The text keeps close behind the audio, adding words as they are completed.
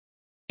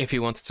If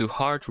you want to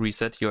hard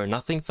reset your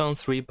Nothing Phone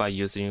 3 by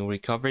using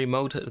recovery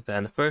mode,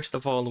 then first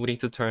of all we need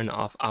to turn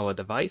off our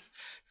device.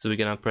 So we're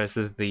gonna press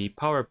the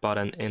power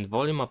button and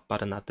volume up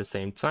button at the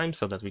same time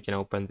so that we can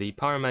open the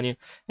power menu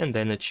and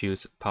then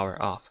choose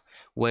power off.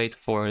 Wait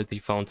for the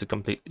phone to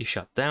completely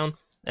shut down,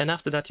 and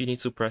after that you need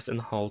to press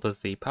and hold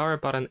the power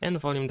button and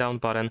volume down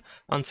button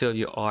until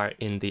you are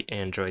in the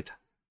Android,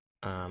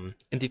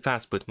 in the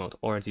fast boot mode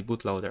or the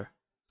bootloader.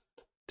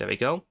 There we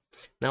go.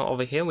 Now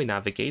over here we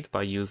navigate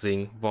by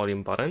using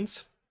volume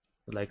buttons,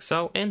 like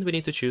so, and we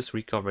need to choose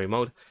recovery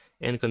mode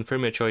and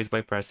confirm your choice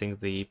by pressing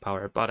the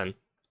power button.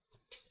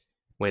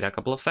 Wait a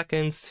couple of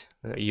seconds,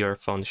 your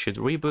phone should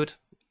reboot,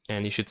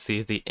 and you should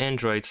see the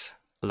Android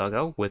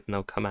logo with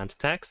no command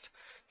text.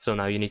 So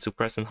now you need to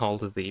press and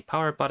hold the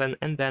power button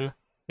and then,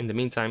 in the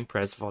meantime,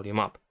 press volume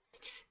up.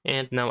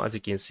 And now, as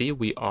you can see,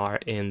 we are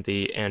in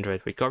the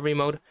Android recovery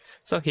mode.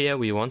 So here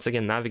we once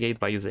again navigate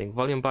by using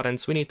volume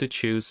buttons. We need to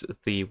choose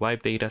the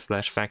wipe data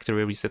 /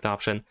 factory reset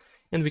option,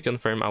 and we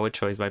confirm our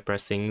choice by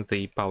pressing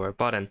the power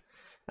button.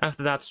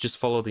 After that, just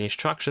follow the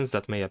instructions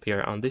that may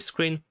appear on this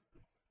screen,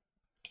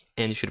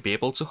 and you should be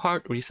able to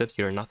hard reset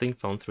your Nothing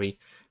Phone 3.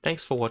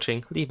 Thanks for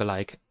watching, leave a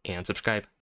like and subscribe.